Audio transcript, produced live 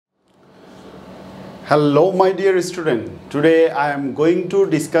Hello my dear student, today I am going to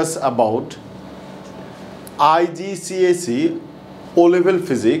discuss about IGCSE O-Level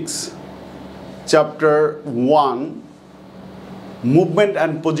Physics Chapter 1 Movement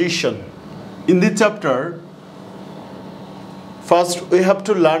and Position. In this chapter, first we have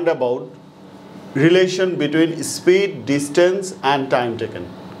to learn about relation between speed, distance and time taken.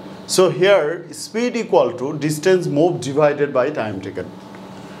 So here speed equal to distance moved divided by time taken.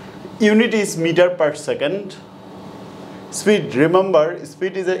 Unit is meter per second. Speed, remember,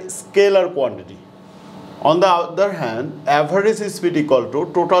 speed is a scalar quantity. On the other hand, average speed equal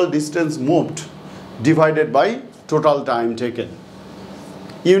to total distance moved divided by total time taken.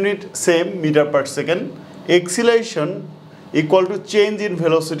 Unit same, meter per second. Acceleration equal to change in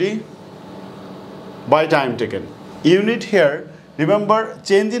velocity by time taken. Unit here, remember,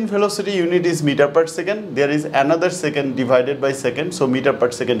 change in velocity unit is meter per second. There is another second divided by second, so meter per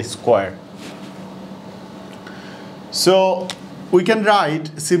second square. So we can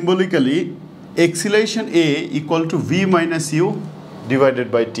write symbolically acceleration A equal to V minus U divided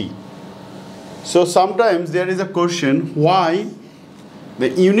by T. So sometimes there is a question why the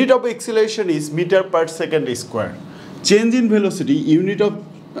unit of acceleration is meter per second square. Change in velocity, unit of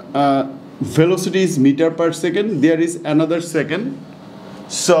velocity is meter per second. There is another second.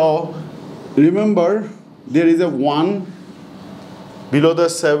 So remember, there is a 1 below the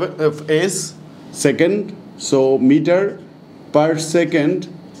s second. So meter per second.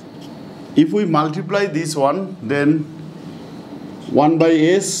 If we multiply this one, then 1 by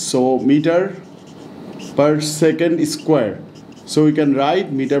s, so meter per second square. So we can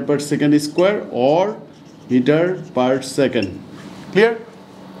write meter per second square or meter per second. Clear?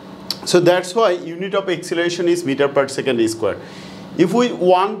 So that's why unit of acceleration is meter per second square. If we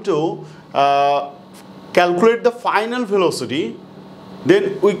want to calculate the final velocity,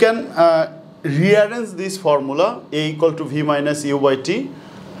 then we can rearrange this formula A equal to V minus U by T.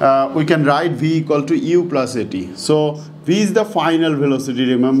 We can write V equal to U plus AT. So V is the final velocity,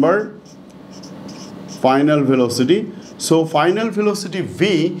 remember, final velocity. So final velocity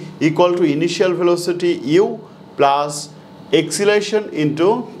V equal to initial velocity U plus acceleration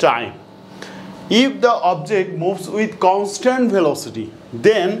into time. If the object moves with constant velocity,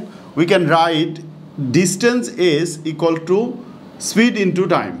 then we can write distance S equal to speed into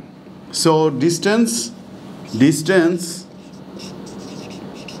time. So distance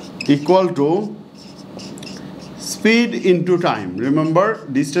equal to speed into time. Remember,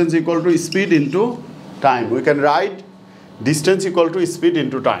 distance equal to speed into time. We can write distance equal to speed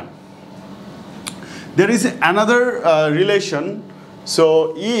into time. There is another relation.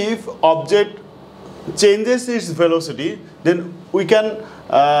 So if object changes its velocity, then we can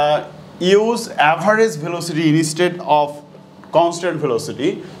use average velocity instead of constant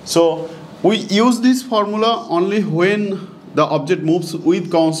velocity. So we use this formula only when the object moves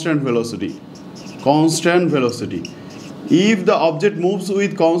with constant velocity. Constant velocity. If the object moves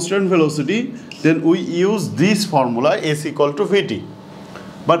with constant velocity, then we use this formula S equal to Vt.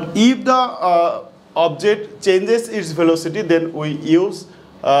 But if the object changes its velocity, then we use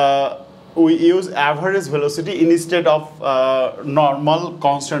average velocity instead of normal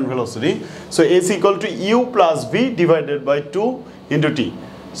constant velocity. So S equal to U plus V divided by 2 into T.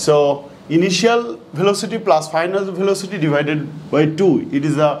 So initial velocity plus final velocity divided by 2. It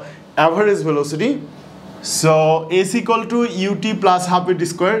is the average velocity. So S equal to UT plus half it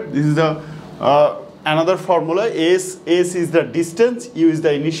square. This is the another formula. S is the distance, U is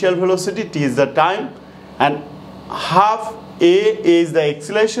the initial velocity, T is the time, and half A is the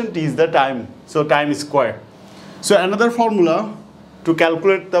acceleration, T is the time. So time square. So another formula to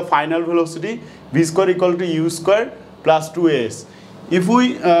calculate the final velocity, V square equal to U square plus 2AS. If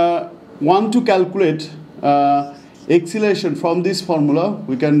we want to calculate acceleration from this formula,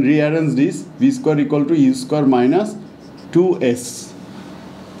 we can rearrange this. V square equal to U square minus 2S.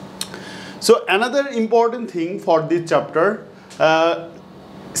 So another important thing for this chapter,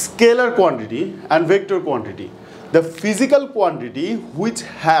 scalar quantity and vector quantity. The physical quantity which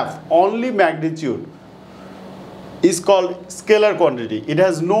have only magnitude is called scalar quantity. It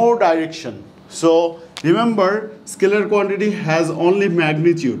has no direction. So remember, scalar quantity has only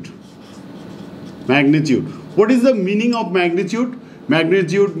magnitude. Magnitude. What is the meaning of magnitude?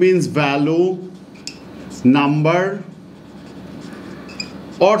 Magnitude means value, number,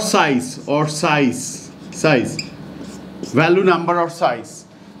 or size. Value, number, or size.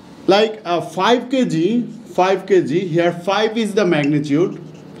 Like 5 kg, here 5 is the magnitude,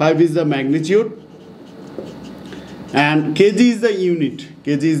 and kg is the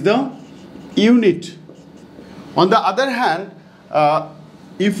unit, On the other hand,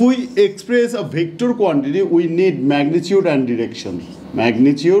 if we express a vector quantity, we need magnitude and direction.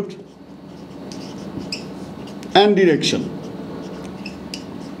 Magnitude and direction.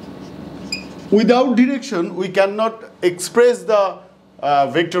 Without direction, we cannot express the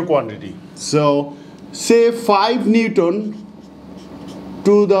vector quantity. So, say 5 Newton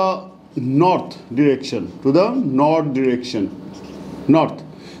to the north direction, north.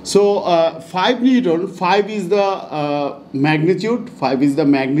 So 5 Newton, 5 is the magnitude, 5 is the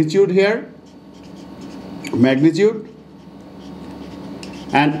magnitude here, magnitude,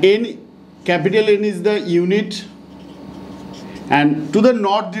 and N, capital N is the unit, and to the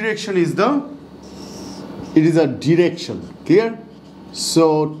north direction is a direction, clear?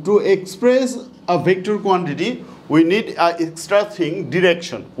 So to express a vector quantity, we need an extra thing,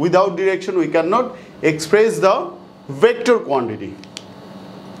 direction. Without direction, we cannot express the vector quantity.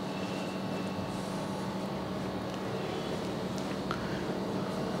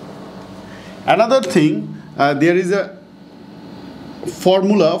 Another thing, there is a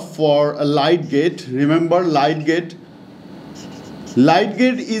formula for a light gate. Remember, light gate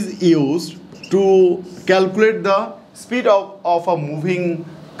is used to calculate the speed of a moving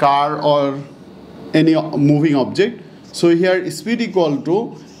car or any moving object. So here speed equal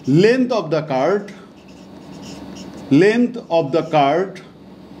to length of the cart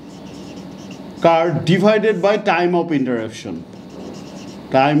divided by time of interruption.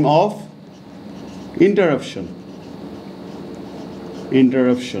 Time of interruption.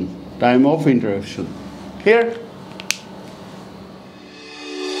 Here